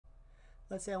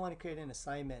Let's say I want to create an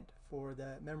assignment for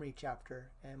the memory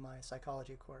chapter in my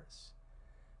psychology course.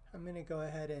 I'm going to go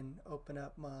ahead and open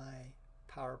up my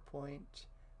PowerPoint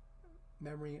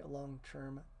memory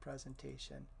long-term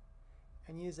presentation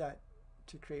and use that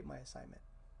to create my assignment.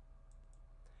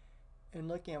 In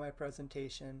looking at my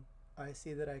presentation, I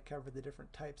see that I cover the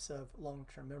different types of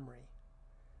long-term memory.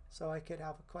 So I could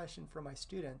have a question for my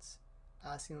students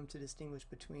asking them to distinguish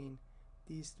between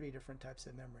these three different types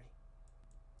of memory.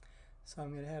 So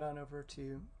I'm going to head on over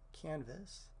to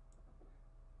Canvas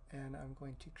and I'm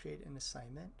going to create an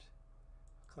assignment.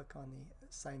 Click on the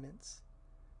assignments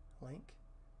link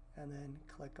and then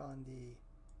click on the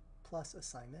plus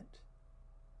assignment.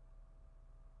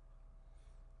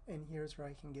 And here's where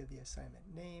I can give the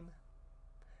assignment name,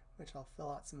 which I'll fill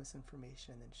out some of this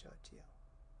information and then show it to you.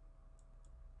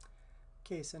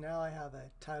 Okay, so now I have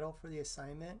a title for the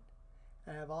assignment,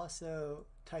 and I've also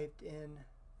typed in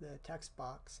the text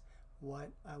box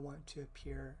what I want to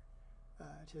appear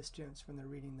to the students when they're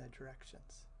reading the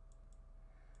directions.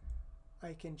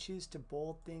 I can choose to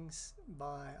bold things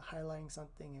by highlighting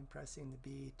something and pressing the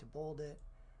B to bold it.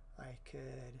 I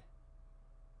could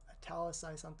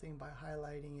italicize something by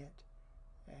highlighting it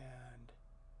and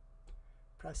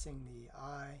pressing the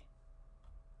I.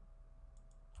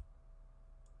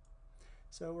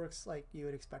 So it works like you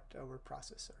would expect a word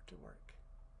processor to work.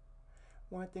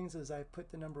 One of the things is I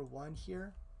put the number 1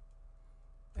 here,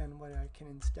 and what I can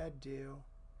instead do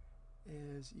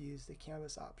is use the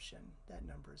Canvas option that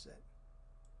numbers it.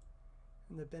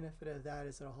 And the benefit of that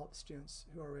is it'll help students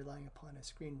who are relying upon a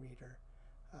screen reader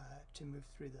to move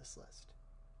through this list.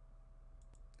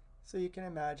 So you can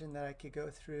imagine that I could go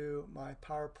through my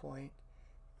PowerPoint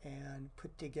and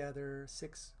put together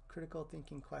 6 critical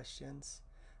thinking questions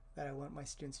that I want my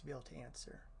students to be able to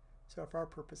answer. So for our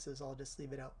purposes, I'll just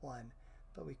leave it at 1,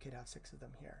 but we could have 6 of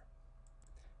them here.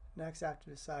 Next, I have to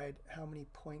decide how many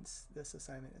points this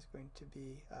assignment is going to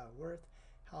be worth,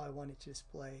 how I want it to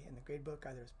display in the gradebook,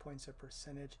 either as points or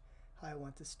percentage, how I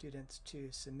want the students to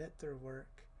submit their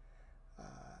work,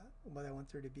 what I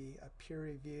want there to be a peer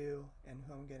review, and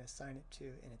who I'm going to assign it to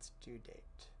and its due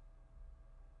date.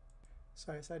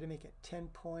 So I decided to make it 10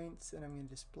 points, and I'm going to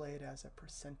display it as a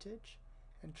percentage.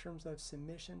 In terms of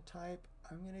submission type,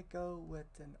 I'm going to go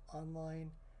with an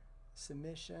online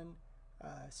submission.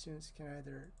 Students can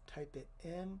either type it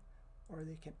in or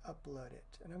they can upload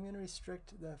it. And I'm going to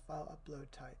restrict the file upload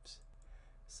types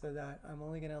so that I'm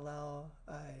only going to allow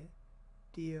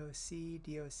DOC,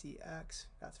 DOCX,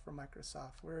 that's for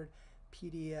Microsoft Word,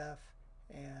 PDF,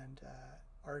 and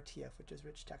RTF, which is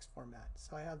rich text format.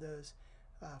 So I have those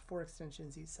 4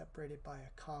 extensions, each separated by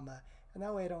a comma, and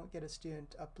that way I don't get a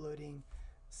student uploading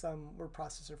some word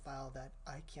processor file that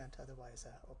I can't otherwise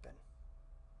open.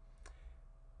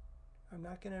 I'm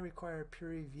not going to require peer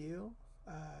review.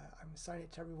 I'm assigning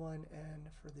it to everyone, and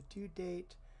for the due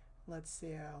date, let's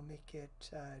say I'll make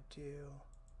it due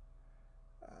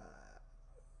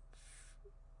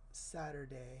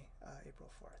Saturday, April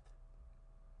 4th.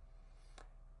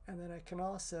 And then I can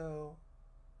also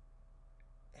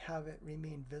have it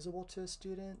remain visible to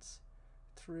students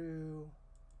through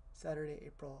Saturday,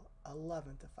 April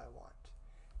 11th if I want.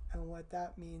 And what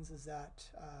that means is that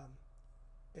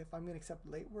if I'm going to accept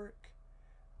late work,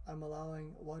 I'm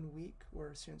allowing 1 week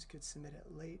where students could submit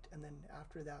it late, and then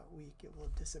after that week it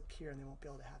will disappear and they won't be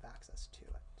able to have access to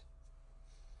it.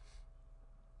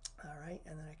 Alright,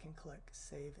 and then I can click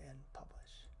Save and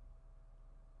Publish.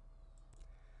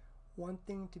 One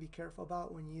thing to be careful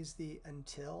about when you use the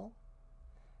until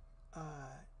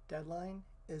deadline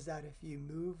is that if you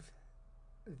move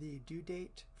the due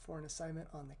date for an assignment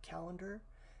on the calendar,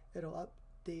 it'll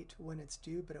update when it's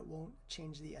due, but it won't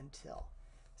change the until.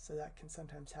 So that can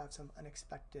sometimes have some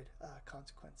unexpected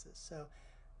consequences. So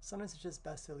sometimes it's just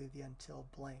best to leave the until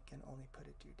blank and only put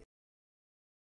a due date.